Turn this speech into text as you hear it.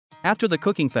After the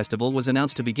cooking festival was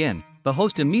announced to begin, the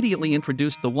host immediately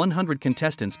introduced the 100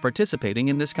 contestants participating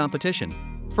in this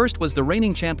competition. First was the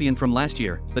reigning champion from last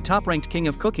year, the top-ranked king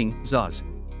of cooking, Zaz.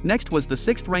 Next was the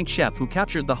 6th-ranked chef who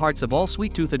captured the hearts of all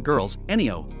sweet-toothed girls,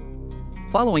 Enio.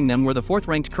 Following them were the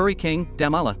 4th-ranked curry king,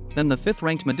 Damala, then the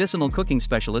 5th-ranked medicinal cooking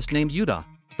specialist named Yuda.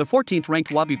 The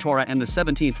 14th-ranked Wabutora and the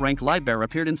 17th-ranked Libear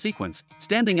appeared in sequence.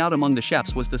 Standing out among the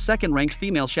chefs was the 2nd-ranked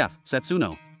female chef,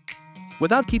 Setsuno.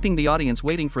 Without keeping the audience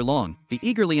waiting for long, the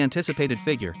eagerly anticipated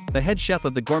figure, the head chef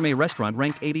of the gourmet restaurant,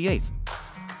 ranked 88th.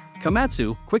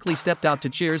 Komatsu quickly stepped out to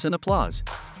cheers and applause.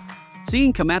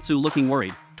 Seeing Komatsu looking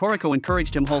worried, Toriko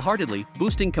encouraged him wholeheartedly,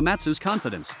 boosting Komatsu's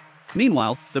confidence.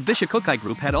 Meanwhile, the Bishokukai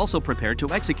group had also prepared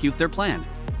to execute their plan.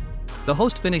 The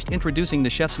host finished introducing the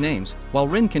chefs' names, while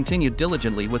Rin continued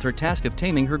diligently with her task of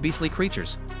taming her beastly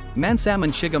creatures. Mansam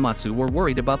and Shigematsu were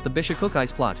worried about the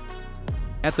Bishokukai's plot.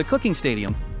 At the cooking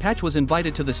stadium, Patch was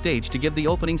invited to the stage to give the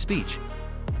opening speech.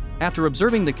 After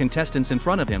observing the contestants in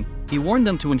front of him, he warned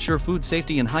them to ensure food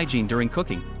safety and hygiene during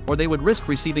cooking, or they would risk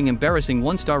receiving embarrassing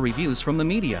one-star reviews from the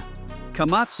media.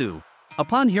 Komatsu,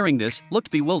 upon hearing this, looked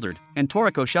bewildered, and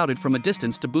Toriko shouted from a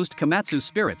distance to boost Komatsu's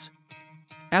spirits.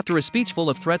 After a speech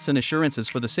full of threats and assurances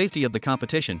for the safety of the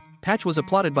competition, Patch was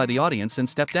applauded by the audience and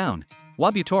stepped down.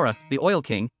 Wabutora, the oil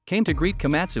king, came to greet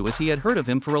Komatsu as he had heard of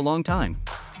him for a long time.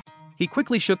 He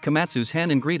quickly shook Komatsu's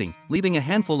hand in greeting, leaving a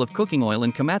handful of cooking oil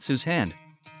in Komatsu's hand.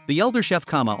 The elder chef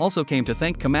Kama also came to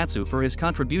thank Komatsu for his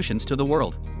contributions to the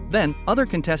world. Then, other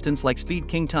contestants like Speed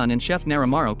King Tun and Chef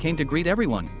Naramaro came to greet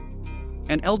everyone.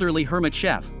 An elderly hermit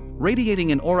chef,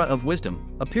 radiating an aura of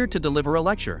wisdom, appeared to deliver a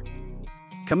lecture.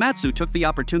 Komatsu took the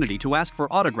opportunity to ask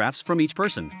for autographs from each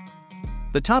person.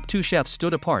 The top 2 chefs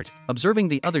stood apart, observing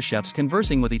the other chefs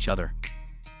conversing with each other.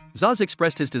 Zaz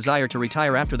expressed his desire to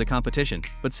retire after the competition,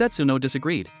 but Setsuno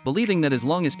disagreed, believing that as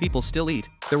long as people still eat,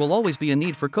 there will always be a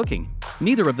need for cooking.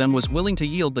 Neither of them was willing to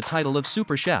yield the title of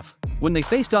super chef. When they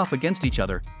faced off against each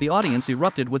other, the audience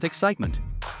erupted with excitement.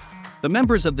 The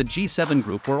members of the G7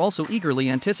 group were also eagerly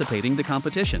anticipating the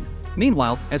competition.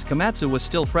 Meanwhile, as Komatsu was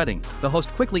still fretting, the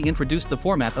host quickly introduced the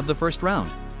format of the first round.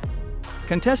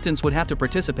 Contestants would have to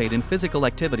participate in physical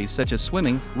activities such as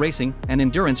swimming, racing, and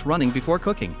endurance running before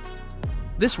cooking.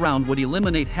 This round would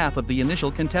eliminate half of the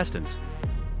initial contestants.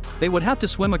 They would have to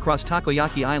swim across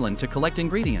Takoyaki Island to collect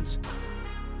ingredients.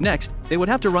 Next, they would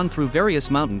have to run through various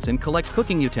mountains and collect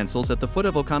cooking utensils at the foot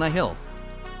of Okana Hill.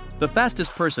 The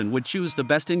fastest person would choose the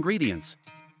best ingredients.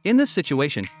 In this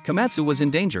situation, Komatsu was in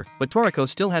danger, but Toriko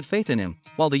still had faith in him,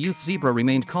 while the youth zebra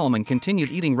remained calm and continued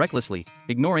eating recklessly,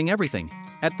 ignoring everything.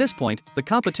 At this point, the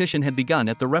competition had begun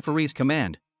at the referee's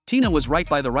command. Tina was right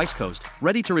by the rice coast,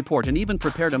 ready to report, and even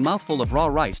prepared a mouthful of raw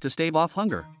rice to stave off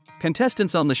hunger.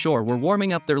 Contestants on the shore were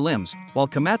warming up their limbs, while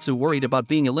Komatsu worried about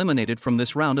being eliminated from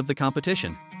this round of the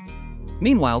competition.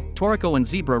 Meanwhile, Toriko and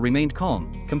Zebra remained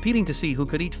calm, competing to see who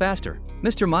could eat faster.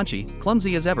 Mr. Manchi,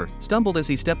 clumsy as ever, stumbled as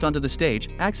he stepped onto the stage,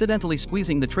 accidentally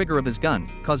squeezing the trigger of his gun,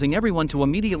 causing everyone to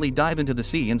immediately dive into the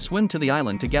sea and swim to the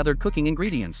island to gather cooking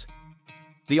ingredients.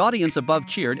 The audience above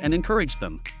cheered and encouraged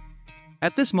them.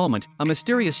 At this moment, a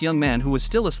mysterious young man who was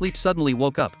still asleep suddenly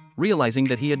woke up, realizing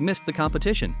that he had missed the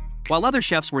competition. While other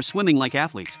chefs were swimming like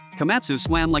athletes, Komatsu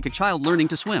swam like a child learning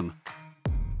to swim.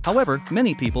 However,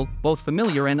 many people, both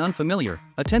familiar and unfamiliar,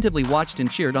 attentively watched and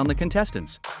cheered on the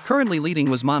contestants. Currently leading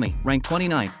was Mami, ranked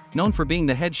 29th, known for being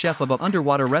the head chef of an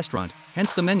underwater restaurant,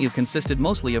 hence the menu consisted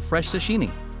mostly of fresh sashimi.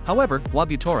 However,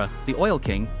 Wabutora, the oil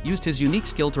king, used his unique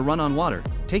skill to run on water,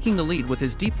 taking the lead with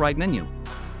his deep-fried menu.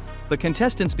 The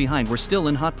contestants behind were still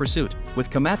in hot pursuit, with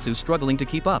Komatsu struggling to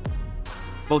keep up.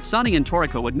 Both Sani and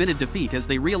Toriko admitted defeat as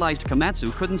they realized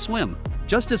Komatsu couldn't swim.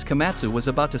 Just as Komatsu was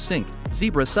about to sink,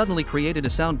 Zebra suddenly created a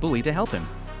sound buoy to help him.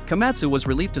 Komatsu was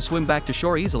relieved to swim back to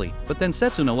shore easily, but then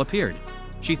Setsuno appeared.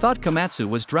 She thought Komatsu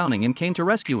was drowning and came to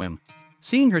rescue him.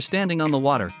 Seeing her standing on the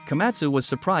water, Komatsu was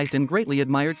surprised and greatly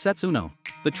admired Setsuno.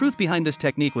 The truth behind this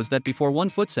technique was that before one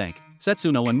foot sank,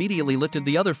 Setsuno immediately lifted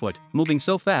the other foot, moving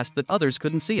so fast that others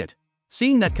couldn't see it.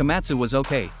 Seeing that Komatsu was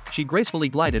okay, she gracefully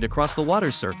glided across the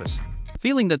water's surface.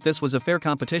 Feeling that this was a fair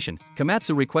competition,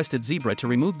 Komatsu requested Zebra to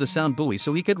remove the sound buoy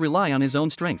so he could rely on his own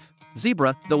strength.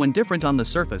 Zebra, though indifferent on the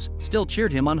surface, still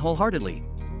cheered him on wholeheartedly.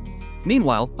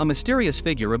 Meanwhile, a mysterious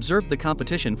figure observed the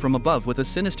competition from above with a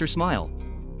sinister smile.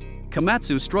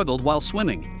 Komatsu struggled while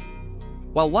swimming.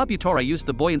 While Wabutora used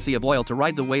the buoyancy of oil to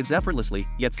ride the waves effortlessly,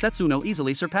 yet Setsuno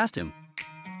easily surpassed him.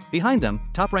 Behind them,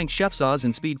 top-ranked Chef Zaz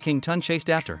and Speed King Tun chased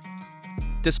after.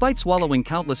 Despite swallowing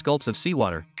countless gulps of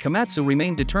seawater, Komatsu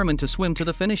remained determined to swim to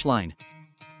the finish line.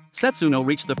 Setsuno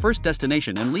reached the first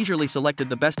destination and leisurely selected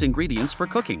the best ingredients for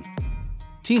cooking.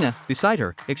 Tina, beside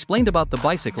her, explained about the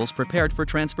bicycles prepared for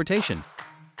transportation.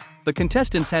 The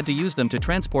contestants had to use them to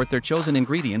transport their chosen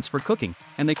ingredients for cooking,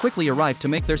 and they quickly arrived to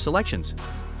make their selections.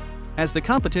 As the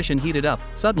competition heated up,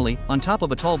 suddenly, on top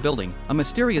of a tall building, a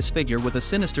mysterious figure with a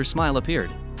sinister smile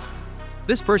appeared.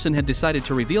 This person had decided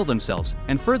to reveal themselves,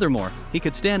 and furthermore, he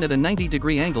could stand at a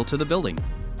 90-degree angle to the building.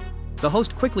 The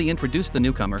host quickly introduced the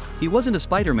newcomer. He wasn't a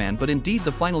Spider-Man but indeed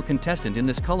the final contestant in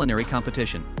this culinary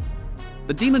competition.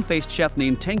 The demon-faced chef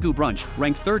named Tengu Brunch,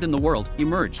 ranked 3rd in the world,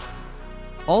 emerged.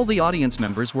 All the audience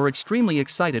members were extremely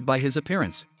excited by his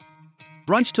appearance.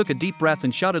 Brunch took a deep breath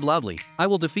and shouted loudly, "I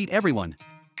will defeat everyone."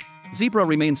 Zebra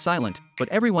remained silent, but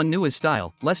everyone knew his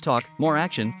style: less talk, more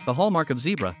action, the hallmark of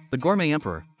Zebra, the gourmet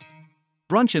emperor.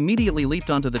 Brunch immediately leaped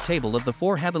onto the table of the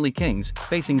 4 heavenly kings,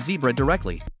 facing Zebra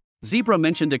directly. Zebra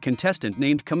mentioned a contestant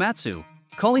named Komatsu,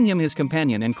 calling him his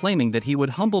companion and claiming that he would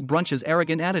humble Brunch's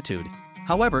arrogant attitude.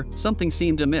 However, something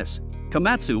seemed amiss.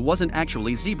 Komatsu wasn't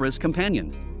actually Zebra's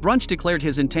companion. Brunch declared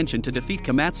his intention to defeat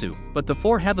Komatsu, but the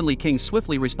 4 heavenly kings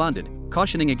swiftly responded,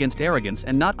 cautioning against arrogance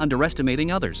and not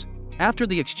underestimating others. After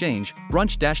the exchange,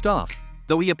 Brunch dashed off.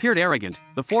 Though he appeared arrogant,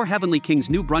 the 4 heavenly kings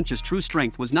knew Brunch's true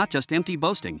strength was not just empty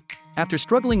boasting. After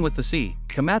struggling with the sea,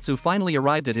 Komatsu finally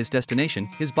arrived at his destination,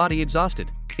 his body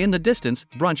exhausted. In the distance,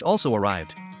 Brunch also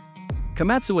arrived.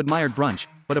 Komatsu admired Brunch,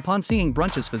 but upon seeing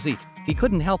Brunch's physique, he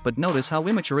couldn't help but notice how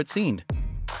immature it seemed.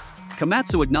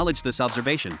 Komatsu acknowledged this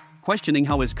observation, questioning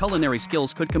how his culinary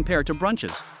skills could compare to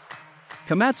Brunch's.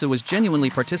 Komatsu was genuinely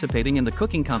participating in the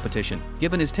cooking competition,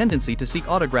 given his tendency to seek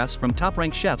autographs from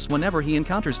top-ranked chefs whenever he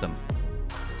encounters them.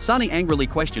 Sani angrily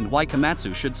questioned why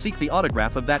Komatsu should seek the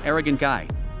autograph of that arrogant guy.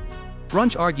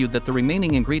 Brunch argued that the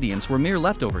remaining ingredients were mere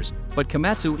leftovers, but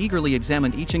Komatsu eagerly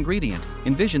examined each ingredient,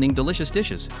 envisioning delicious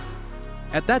dishes.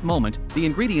 At that moment, the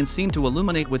ingredients seemed to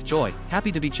illuminate with joy,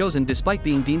 happy to be chosen despite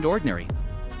being deemed ordinary.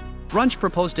 Brunch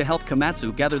proposed to help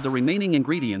Komatsu gather the remaining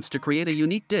ingredients to create a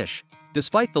unique dish.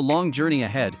 Despite the long journey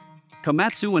ahead,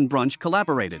 Komatsu and Brunch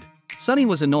collaborated. Sunny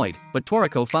was annoyed, but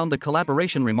Toriko found the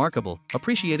collaboration remarkable,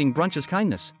 appreciating Brunch's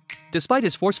kindness. Despite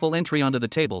his forceful entry onto the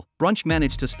table, Brunch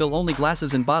managed to spill only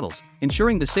glasses and bottles,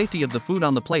 ensuring the safety of the food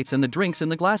on the plates and the drinks in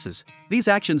the glasses. These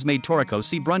actions made Toriko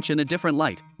see Brunch in a different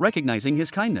light, recognizing his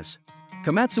kindness.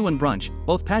 Komatsu and Brunch,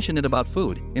 both passionate about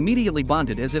food, immediately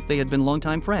bonded as if they had been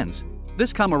longtime friends.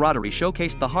 This camaraderie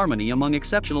showcased the harmony among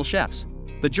exceptional chefs.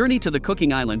 The journey to the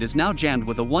cooking island is now jammed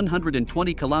with a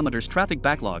 120 kilometers traffic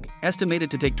backlog, estimated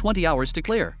to take 20 hours to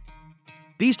clear.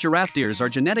 These giraffe deers are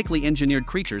genetically engineered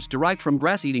creatures derived from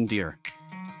grass-eating deer.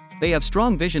 They have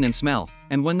strong vision and smell,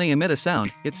 and when they emit a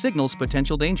sound, it signals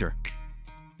potential danger.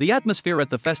 The atmosphere at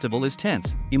the festival is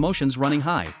tense, emotions running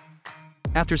high.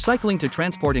 After cycling to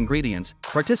transport ingredients,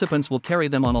 participants will carry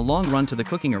them on a long run to the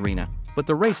cooking arena, but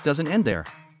the race doesn't end there.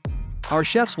 Our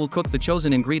chefs will cook the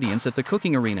chosen ingredients at the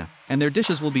cooking arena, and their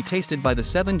dishes will be tasted by the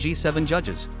 7G7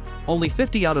 judges. Only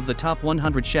 50 out of the top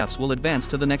 100 chefs will advance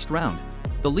to the next round.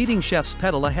 The leading chefs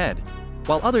pedal ahead,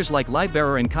 while others like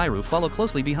Livebearer and Kairu follow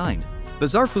closely behind.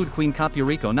 Bizarre food queen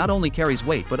Toriko not only carries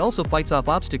weight but also fights off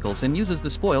obstacles and uses the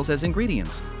spoils as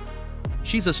ingredients.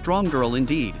 She's a strong girl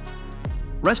indeed.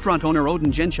 Restaurant owner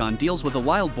Odin Genshan deals with a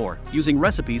wild boar, using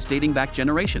recipes dating back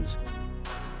generations.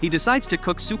 He decides to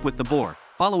cook soup with the boar,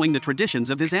 following the traditions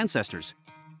of his ancestors.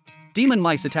 Demon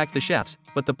mice attack the chefs,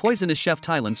 but the poisonous chef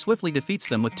Thailand swiftly defeats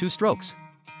them with 2 strokes.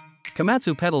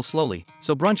 Komatsu pedals slowly,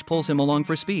 so Brunch pulls him along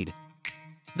for speed.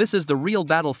 This is the real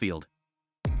battlefield.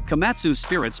 Komatsu's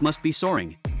spirits must be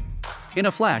soaring. In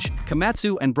a flash,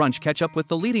 Komatsu and Brunch catch up with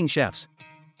the leading chefs.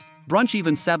 Brunch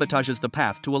even sabotages the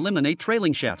path to eliminate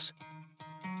trailing chefs.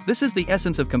 This is the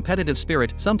essence of competitive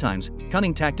spirit. Sometimes,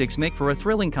 cunning tactics make for a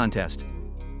thrilling contest.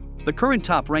 The current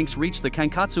top ranks reach the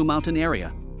Kankatsu mountain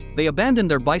area. They abandon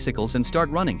their bicycles and start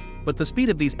running, but the speed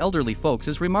of these elderly folks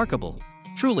is remarkable.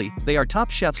 Truly, they are top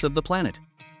chefs of the planet.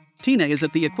 Tina is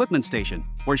at the equipment station,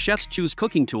 where chefs choose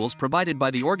cooking tools provided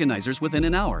by the organizers within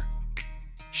an hour.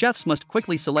 Chefs must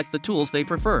quickly select the tools they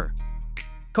prefer.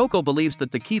 Coco believes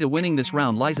that the key to winning this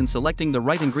round lies in selecting the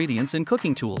right ingredients and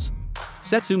cooking tools.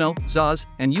 Setsuno, Zaz,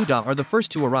 and Yuda are the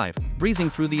first to arrive, breezing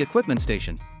through the equipment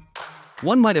station.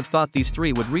 One might have thought these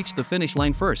 3 would reach the finish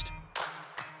line first.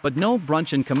 But no,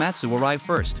 Brunch and Komatsu arrive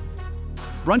first.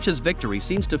 Brunch's victory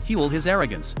seems to fuel his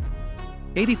arrogance.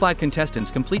 85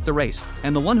 contestants complete the race,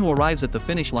 and the one who arrives at the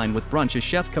finish line with Brunch is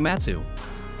Chef Komatsu.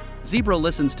 Zebra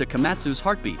listens to Komatsu's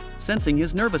heartbeat, sensing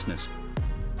his nervousness.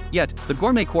 Yet, the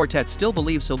gourmet quartet still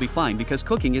believes he'll be fine because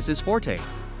cooking is his forte.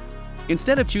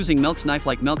 Instead of choosing Milk's knife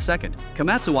like Milk second,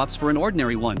 Komatsu opts for an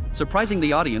ordinary one, surprising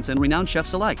the audience and renowned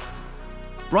chefs alike.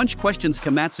 Brunch questions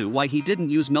Komatsu why he didn't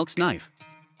use Milk's knife.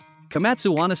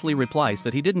 Komatsu honestly replies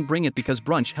that he didn't bring it because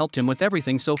brunch helped him with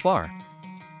everything so far.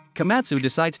 Komatsu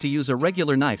decides to use a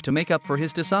regular knife to make up for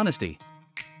his dishonesty.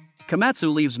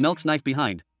 Komatsu leaves Milk's knife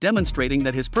behind, demonstrating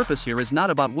that his purpose here is not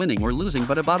about winning or losing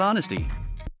but about honesty.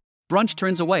 Brunch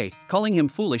turns away, calling him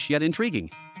foolish yet intriguing.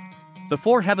 The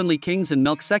four heavenly kings and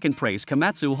Milk second praise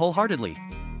Komatsu wholeheartedly.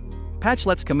 Patch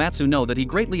lets Komatsu know that he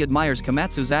greatly admires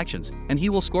Komatsu's actions, and he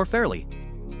will score fairly.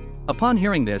 Upon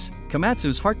hearing this,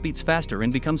 Komatsu's heart beats faster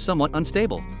and becomes somewhat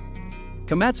unstable.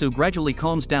 Komatsu gradually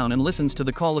calms down and listens to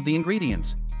the call of the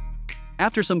ingredients.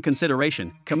 After some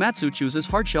consideration, Komatsu chooses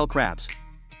hardshell crabs.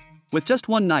 With just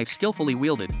one knife skillfully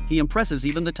wielded, he impresses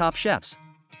even the top chefs.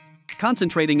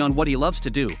 Concentrating on what he loves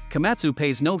to do, Komatsu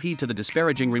pays no heed to the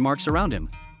disparaging remarks around him.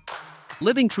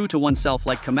 Living true to oneself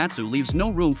like Komatsu leaves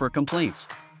no room for complaints.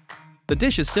 The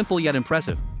dish is simple yet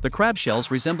impressive. The crab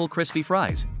shells resemble crispy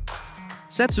fries.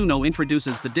 Setsuno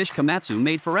introduces the dish Komatsu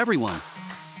made for everyone.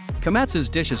 Komatsu's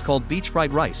dish is called beach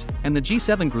fried rice, and the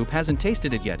G7 group hasn't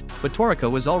tasted it yet, but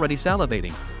Toriko is already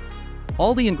salivating.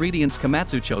 All the ingredients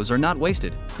Komatsu chose are not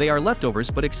wasted, they are leftovers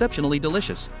but exceptionally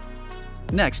delicious.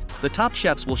 Next, the top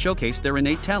chefs will showcase their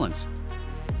innate talents.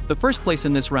 The first place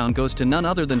in this round goes to none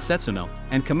other than Setsuno,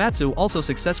 and Komatsu also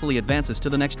successfully advances to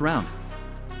the next round.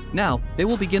 Now, they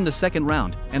will begin the second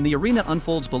round, and the arena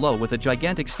unfolds below with a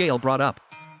gigantic scale brought up.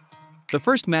 The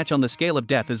first match on the scale of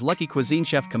death is Lucky Cuisine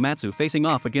chef Komatsu facing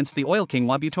off against the Oil King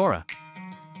Wabutora.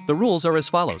 The rules are as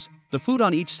follows: the food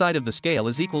on each side of the scale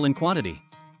is equal in quantity.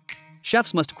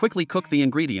 Chefs must quickly cook the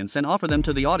ingredients and offer them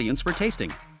to the audience for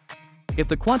tasting. If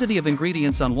the quantity of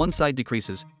ingredients on one side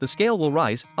decreases, the scale will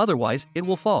rise, otherwise, it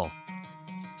will fall.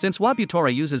 Since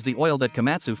Wabutora uses the oil that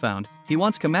Komatsu found, he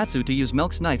wants Komatsu to use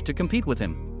Milk's knife to compete with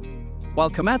him. While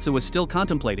Komatsu is still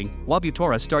contemplating,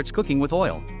 Wabutora starts cooking with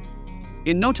oil.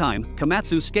 In no time,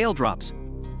 Komatsu's scale drops.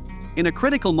 In a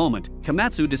critical moment,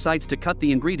 Komatsu decides to cut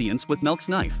the ingredients with Milk's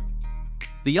knife.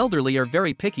 The elderly are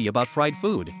very picky about fried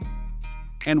food.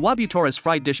 And Wabutora's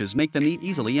fried dishes make them eat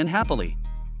easily and happily.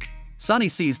 Sani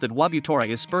sees that Wabutora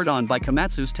is spurred on by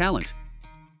Komatsu's talent.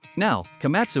 Now,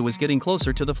 Komatsu is getting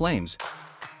closer to the flames.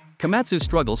 Komatsu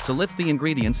struggles to lift the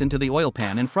ingredients into the oil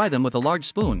pan and fry them with a large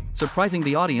spoon, surprising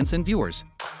the audience and viewers.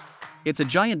 It's a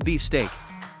giant beef steak.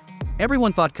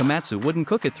 Everyone thought Komatsu wouldn't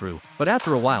cook it through, but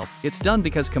after a while, it's done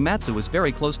because Komatsu is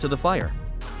very close to the fire.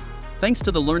 Thanks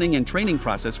to the learning and training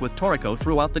process with Toriko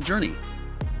throughout the journey,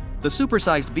 the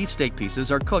supersized beefsteak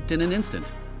pieces are cooked in an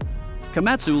instant.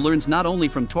 Komatsu learns not only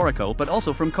from Toriko but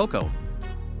also from Coco.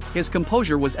 His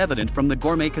composure was evident from the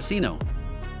gourmet casino.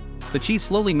 The cheese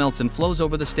slowly melts and flows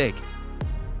over the steak.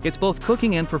 It's both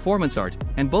cooking and performance art,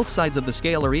 and both sides of the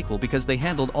scale are equal because they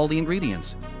handled all the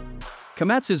ingredients.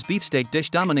 Komatsu's beefsteak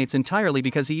dish dominates entirely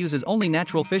because he uses only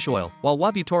natural fish oil, while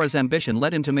Wabutora's ambition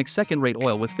led him to mix second-rate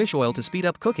oil with fish oil to speed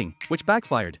up cooking, which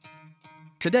backfired.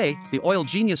 Today, the oil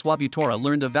genius Wabutora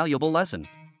learned a valuable lesson.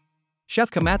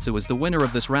 Chef Komatsu is the winner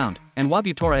of this round, and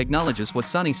Wabutora acknowledges what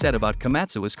Sani said about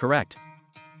Komatsu is correct.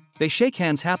 They shake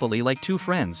hands happily like two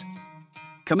friends.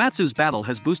 Komatsu's battle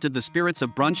has boosted the spirits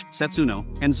of Brunch, Setsuno,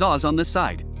 and Zaz on this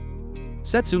side.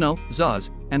 Setsuno,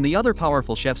 Zaz, and the other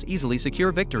powerful chefs easily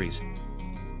secure victories.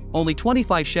 Only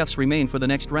 25 chefs remain for the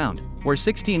next round, where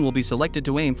 16 will be selected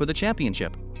to aim for the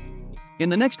championship. In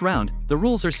the next round, the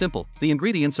rules are simple: the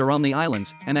ingredients are on the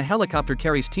islands, and a helicopter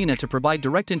carries Tina to provide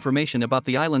direct information about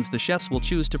the islands the chefs will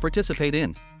choose to participate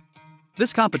in.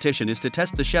 This competition is to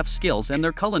test the chefs' skills and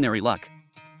their culinary luck.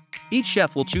 Each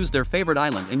chef will choose their favorite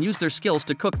island and use their skills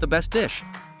to cook the best dish.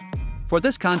 For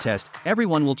this contest,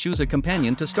 everyone will choose a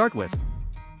companion to start with.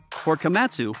 For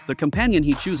Komatsu, the companion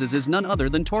he chooses is none other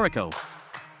than Toriko.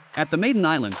 At the Maiden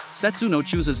Island, Setsuno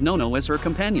chooses Nono as her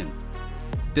companion.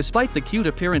 Despite the cute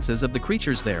appearances of the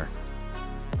creatures there,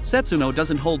 Setsuno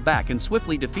doesn't hold back and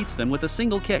swiftly defeats them with a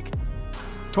single kick.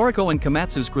 Toriko and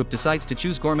Komatsu's group decides to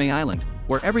choose Gourmet Island,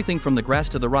 where everything from the grass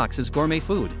to the rocks is gourmet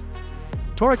food.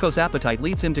 Toriko's appetite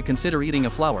leads him to consider eating a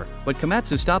flower, but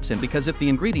Komatsu stops him because if the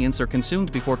ingredients are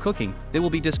consumed before cooking, they will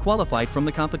be disqualified from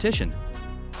the competition.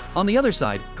 On the other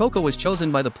side, Coco was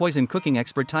chosen by the poison cooking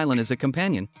expert Thailand as a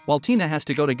companion, while Tina has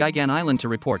to go to Gigan Island to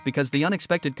report because the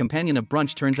unexpected companion of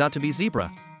Brunch turns out to be Zebra.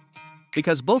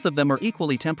 Because both of them are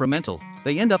equally temperamental,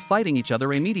 they end up fighting each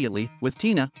other immediately, with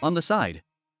Tina on the side.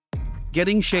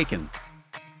 Getting shaken.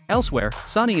 Elsewhere,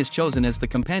 Sani is chosen as the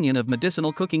companion of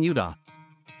medicinal cooking Yuda.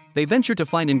 They venture to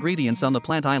find ingredients on the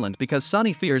plant island because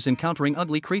Sani fears encountering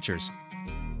ugly creatures.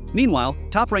 Meanwhile,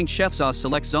 top-ranked chef Zaz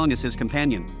selects Zong as his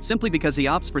companion, simply because he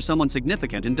opts for someone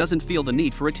significant and doesn't feel the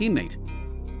need for a teammate.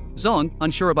 Zong,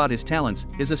 unsure about his talents,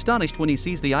 is astonished when he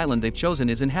sees the island they've chosen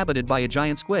is inhabited by a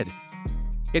giant squid.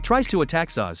 It tries to attack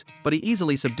Zaz, but he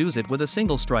easily subdues it with a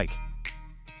single strike.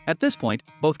 At this point,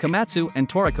 both Komatsu and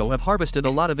Toriko have harvested a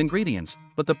lot of ingredients,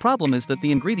 but the problem is that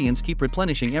the ingredients keep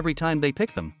replenishing every time they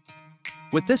pick them.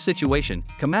 With this situation,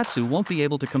 Komatsu won't be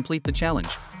able to complete the challenge.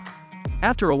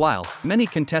 After a while, many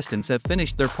contestants have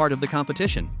finished their part of the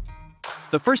competition.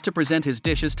 The first to present his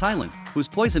dish is Thailand, whose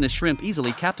poisonous shrimp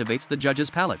easily captivates the judges'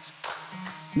 palates.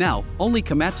 Now, only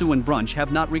Komatsu and Brunch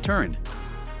have not returned.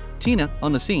 Tina,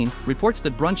 on the scene, reports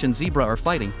that Brunch and Zebra are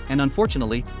fighting, and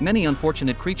unfortunately, many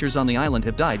unfortunate creatures on the island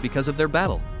have died because of their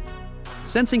battle.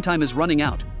 Sensing time is running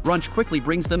out, Brunch quickly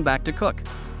brings them back to cook.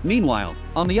 Meanwhile,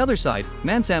 on the other side,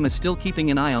 Mansam is still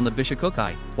keeping an eye on the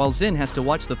Bishakukai, while Zin has to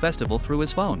watch the festival through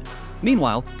his phone.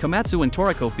 Meanwhile, Komatsu and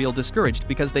Toriko feel discouraged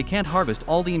because they can't harvest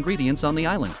all the ingredients on the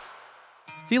island.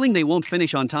 Feeling they won't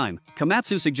finish on time,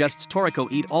 Komatsu suggests Toriko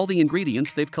eat all the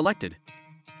ingredients they've collected.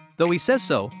 Though he says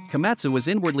so, Komatsu is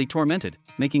inwardly tormented,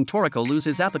 making Toriko lose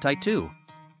his appetite too.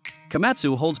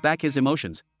 Komatsu holds back his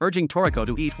emotions, urging Toriko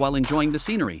to eat while enjoying the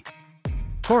scenery.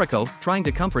 Toriko, trying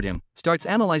to comfort him, starts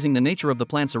analyzing the nature of the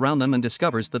plants around them and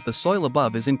discovers that the soil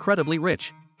above is incredibly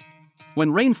rich.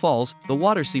 When rain falls, the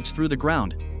water seeps through the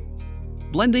ground,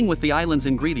 blending with the island's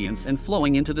ingredients and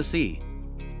flowing into the sea.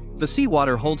 The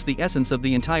seawater holds the essence of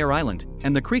the entire island,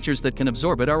 and the creatures that can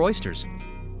absorb it are oysters.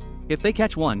 If they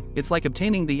catch one, it's like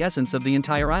obtaining the essence of the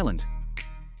entire island.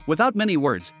 Without many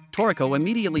words, Toriko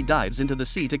immediately dives into the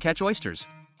sea to catch oysters.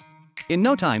 In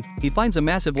no time, he finds a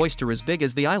massive oyster as big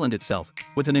as the island itself,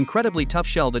 with an incredibly tough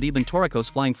shell that even Toriko's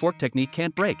flying fork technique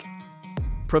can't break.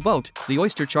 Provoked, the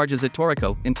oyster charges at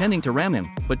Toriko, intending to ram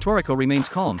him, but Toriko remains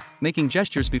calm, making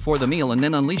gestures before the meal and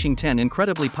then unleashing 10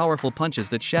 incredibly powerful punches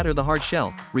that shatter the hard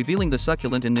shell, revealing the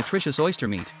succulent and nutritious oyster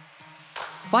meat.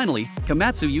 Finally,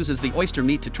 Komatsu uses the oyster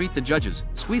meat to treat the judges,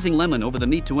 squeezing lemon over the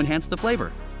meat to enhance the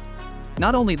flavor.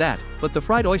 Not only that, but the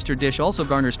fried oyster dish also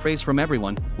garners praise from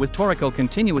everyone, with Toriko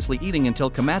continuously eating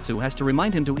until Komatsu has to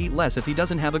remind him to eat less if he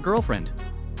doesn't have a girlfriend.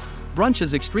 Brunch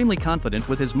is extremely confident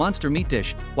with his monster meat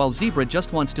dish, while Zebra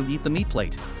just wants to eat the meat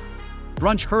plate.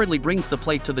 Brunch hurriedly brings the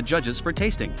plate to the judges for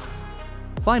tasting.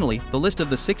 Finally, the list of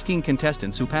the 16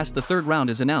 contestants who passed the third round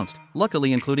is announced,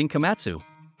 luckily including Komatsu.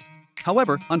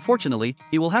 However, unfortunately,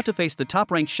 he will have to face the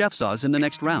top-ranked Chef Zaz in the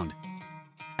next round.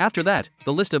 After that,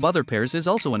 the list of other pairs is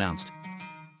also announced.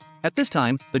 At this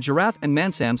time, the giraffe and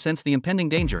Mansam sense the impending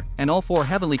danger, and all 4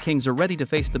 heavenly kings are ready to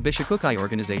face the Bishakukai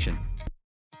organization.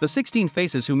 The 16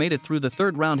 faces who made it through the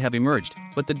third round have emerged,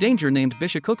 but the danger named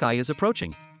Bishakukai is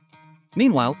approaching.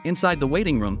 Meanwhile, inside the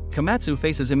waiting room, Komatsu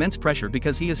faces immense pressure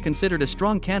because he is considered a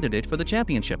strong candidate for the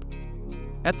championship.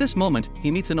 At this moment,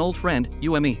 he meets an old friend,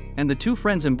 Uemi, and the two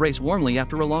friends embrace warmly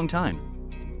after a long time.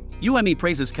 Uemi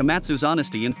praises Komatsu's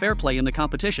honesty and fair play in the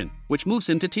competition, which moves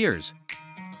him to tears.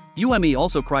 Uemi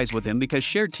also cries with him because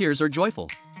shared tears are joyful.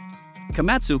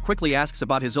 Komatsu quickly asks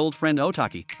about his old friend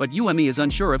Otaki, but Uemi is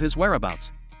unsure of his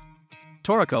whereabouts.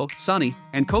 Toriko, Sani,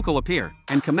 and Koko appear,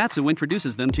 and Komatsu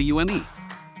introduces them to Uemi.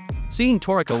 Seeing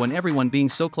Toriko and everyone being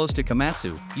so close to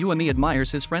Komatsu, Uemi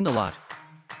admires his friend a lot.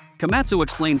 Komatsu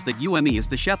explains that Uemi is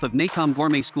the chef of Nacom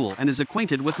Gourmet School and is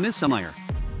acquainted with Ms. Samayer.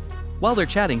 While they're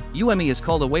chatting, Uemi is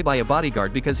called away by a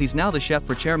bodyguard because he's now the chef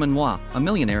for Chairman Moi, a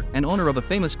millionaire and owner of a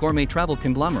famous gourmet travel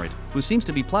conglomerate, who seems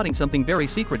to be plotting something very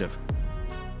secretive.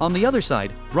 On the other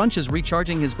side, Brunch is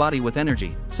recharging his body with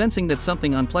energy, sensing that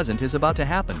something unpleasant is about to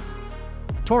happen.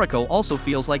 Toriko also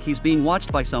feels like he's being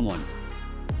watched by someone.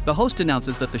 The host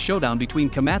announces that the showdown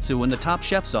between Komatsu and the top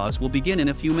chef Zaz will begin in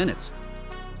a few minutes.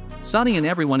 Sani and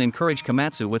everyone encourage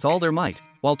Komatsu with all their might,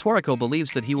 while Toriko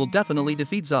believes that he will definitely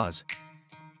defeat Zaz.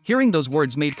 Hearing those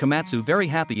words made Komatsu very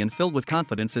happy and filled with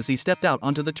confidence as he stepped out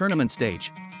onto the tournament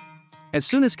stage. As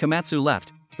soon as Komatsu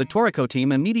left, the Toriko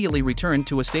team immediately returned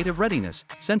to a state of readiness,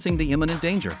 sensing the imminent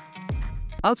danger.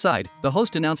 Outside, the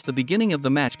host announced the beginning of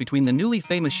the match between the newly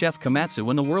famous chef Komatsu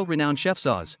and the world-renowned chef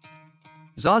Zaz.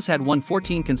 Zaz had won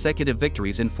 14 consecutive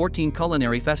victories in 14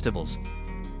 culinary festivals.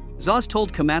 Zaz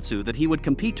told Komatsu that he would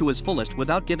compete to his fullest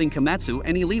without giving Komatsu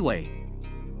any leeway.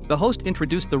 The host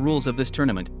introduced the rules of this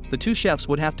tournament. The two chefs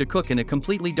would have to cook in a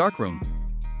completely dark room.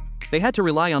 They had to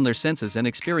rely on their senses and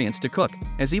experience to cook,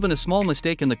 as even a small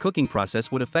mistake in the cooking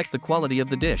process would affect the quality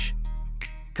of the dish.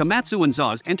 Komatsu and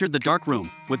Zaz entered the dark room,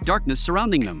 with darkness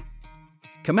surrounding them.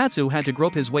 Komatsu had to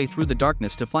grope his way through the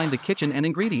darkness to find the kitchen and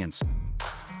ingredients.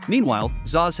 Meanwhile,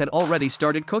 Zaz had already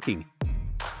started cooking.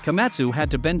 Komatsu had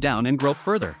to bend down and grope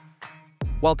further.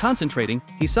 While concentrating,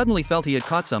 he suddenly felt he had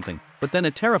caught something, but then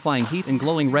a terrifying heat and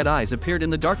glowing red eyes appeared in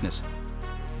the darkness.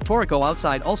 Toriko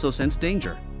outside also sensed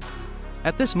danger.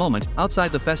 At this moment,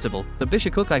 outside the festival, the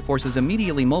Bishakukai forces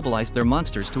immediately mobilized their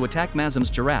monsters to attack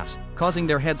Mazam's giraffes, causing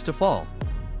their heads to fall.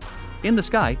 In the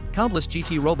sky, countless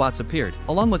GT robots appeared,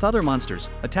 along with other monsters,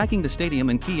 attacking the stadium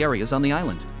and key areas on the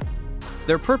island.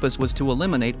 Their purpose was to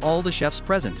eliminate all the chefs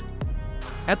present.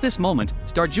 At this moment,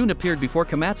 Starjun appeared before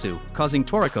Komatsu, causing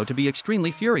Toriko to be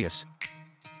extremely furious.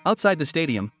 Outside the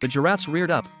stadium, the giraffes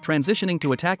reared up, transitioning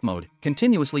to attack mode,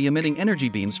 continuously emitting energy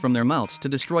beams from their mouths to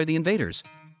destroy the invaders.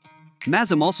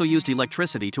 Mazam also used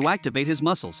electricity to activate his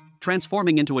muscles,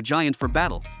 transforming into a giant for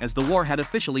battle, as the war had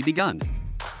officially begun.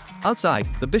 Outside,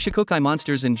 the Bishakukai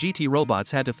monsters and GT robots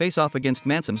had to face off against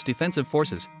Mansam's defensive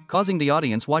forces, causing the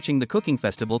audience watching the cooking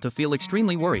festival to feel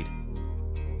extremely worried.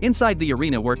 Inside the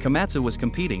arena where Komatsu was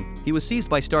competing, he was seized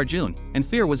by Starjun, and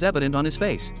fear was evident on his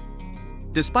face.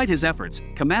 Despite his efforts,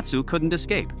 Komatsu couldn't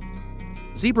escape.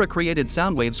 Zebra created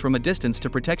sound waves from a distance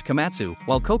to protect Komatsu,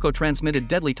 while Coco transmitted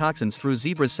deadly toxins through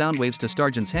Zebra's sound waves to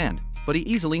Starjun's hand, but he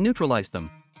easily neutralized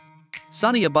them.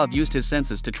 Sonny above used his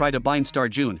senses to try to bind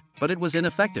Starjun, but it was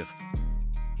ineffective.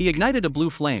 He ignited a blue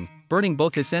flame, burning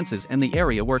both his senses and the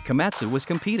area where Komatsu was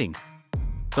competing.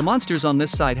 The monsters on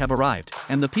this side have arrived,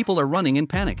 and the people are running in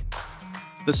panic.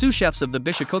 The sous chefs of the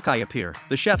Bishakukai appear,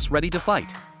 the chefs ready to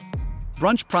fight.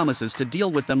 Brunch promises to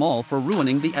deal with them all for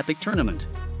ruining the epic tournament.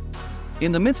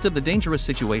 In the midst of the dangerous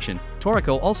situation,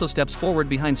 Toriko also steps forward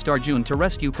behind Starjun to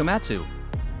rescue Komatsu.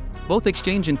 Both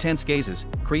exchange intense gazes,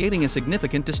 creating a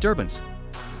significant disturbance.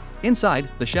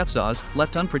 Inside, the chef Zaz,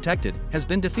 left unprotected, has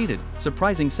been defeated,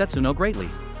 surprising Setsuno greatly.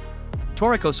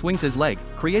 Toriko swings his leg,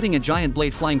 creating a giant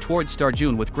blade flying towards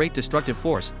Starjun with great destructive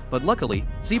force, but luckily,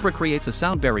 Zebra creates a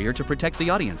sound barrier to protect the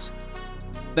audience.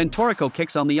 Then Toriko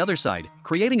kicks on the other side,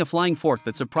 creating a flying fork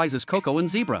that surprises Coco and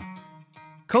Zebra.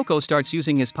 Coco starts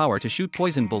using his power to shoot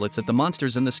poison bullets at the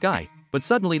monsters in the sky, but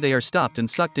suddenly they are stopped and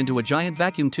sucked into a giant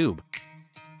vacuum tube.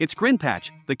 It's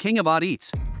Grinpatch, the king of odd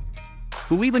eats,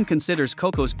 who even considers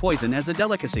Coco's poison as a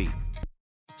delicacy.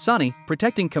 Sonny,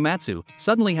 protecting Komatsu,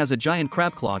 suddenly has a giant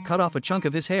crab claw cut off a chunk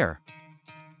of his hair.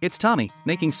 It's Tommy,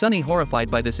 making Sonny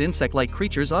horrified by this insect-like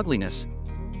creature's ugliness.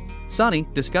 Sonny,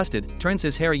 disgusted, turns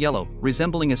his hair yellow,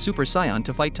 resembling a Super Saiyan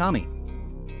to fight Tommy.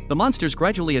 The monsters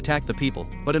gradually attack the people,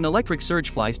 but an electric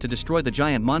surge flies to destroy the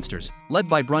giant monsters, led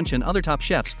by Brunch and other top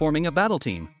chefs forming a battle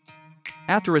team.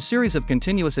 After a series of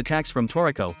continuous attacks from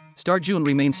Toriko, Starjun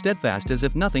remains steadfast as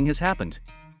if nothing has happened.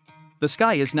 The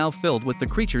sky is now filled with the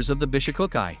creatures of the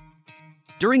Bishakukai.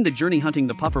 During the journey hunting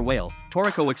the puffer whale,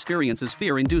 Toriko experiences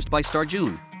fear induced by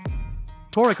Starjun.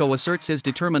 Toriko asserts his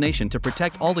determination to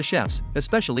protect all the chefs,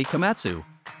 especially Komatsu.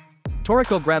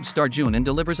 Toriko grabs Starjun and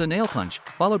delivers a nail punch,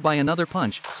 followed by another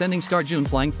punch, sending Starjun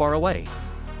flying far away.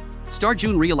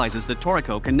 Starjun realizes that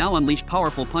Toriko can now unleash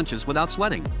powerful punches without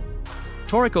sweating.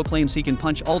 Toriko claims he can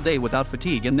punch all day without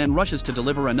fatigue and then rushes to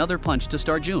deliver another punch to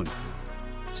Starjun.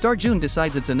 Starjun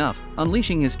decides it's enough,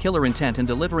 unleashing his killer intent and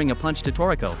delivering a punch to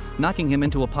Toriko, knocking him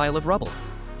into a pile of rubble.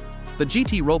 The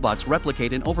GT robots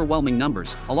replicate in overwhelming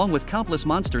numbers, along with countless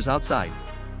monsters outside.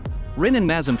 Rin and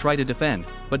Mazam try to defend,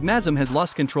 but Mazam has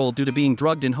lost control due to being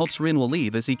drugged in hopes Rin will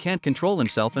leave as he can't control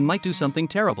himself and might do something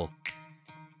terrible.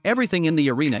 Everything in the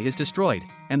arena is destroyed,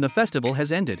 and the festival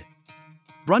has ended.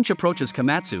 Brunch approaches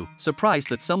Komatsu, surprised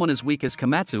that someone as weak as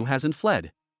Komatsu hasn't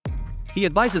fled. He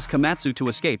advises Komatsu to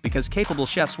escape because capable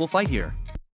chefs will fight here.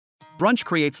 Brunch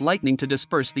creates lightning to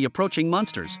disperse the approaching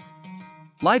monsters.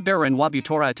 Livebearer and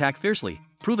Wabutora attack fiercely,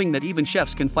 proving that even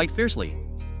chefs can fight fiercely.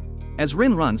 As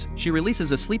Rin runs, she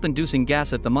releases a sleep-inducing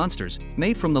gas at the monsters,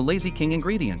 made from the Lazy King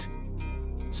ingredient.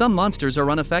 Some monsters are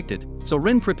unaffected, so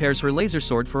Rin prepares her laser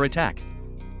sword for attack.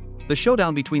 The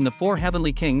showdown between the 4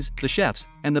 heavenly kings, the chefs,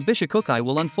 and the Bishakukai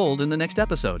will unfold in the next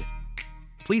episode.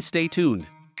 Please stay tuned.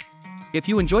 If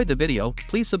you enjoyed the video,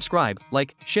 please subscribe,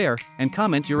 like, share, and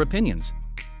comment your opinions.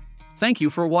 Thank you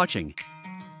for watching.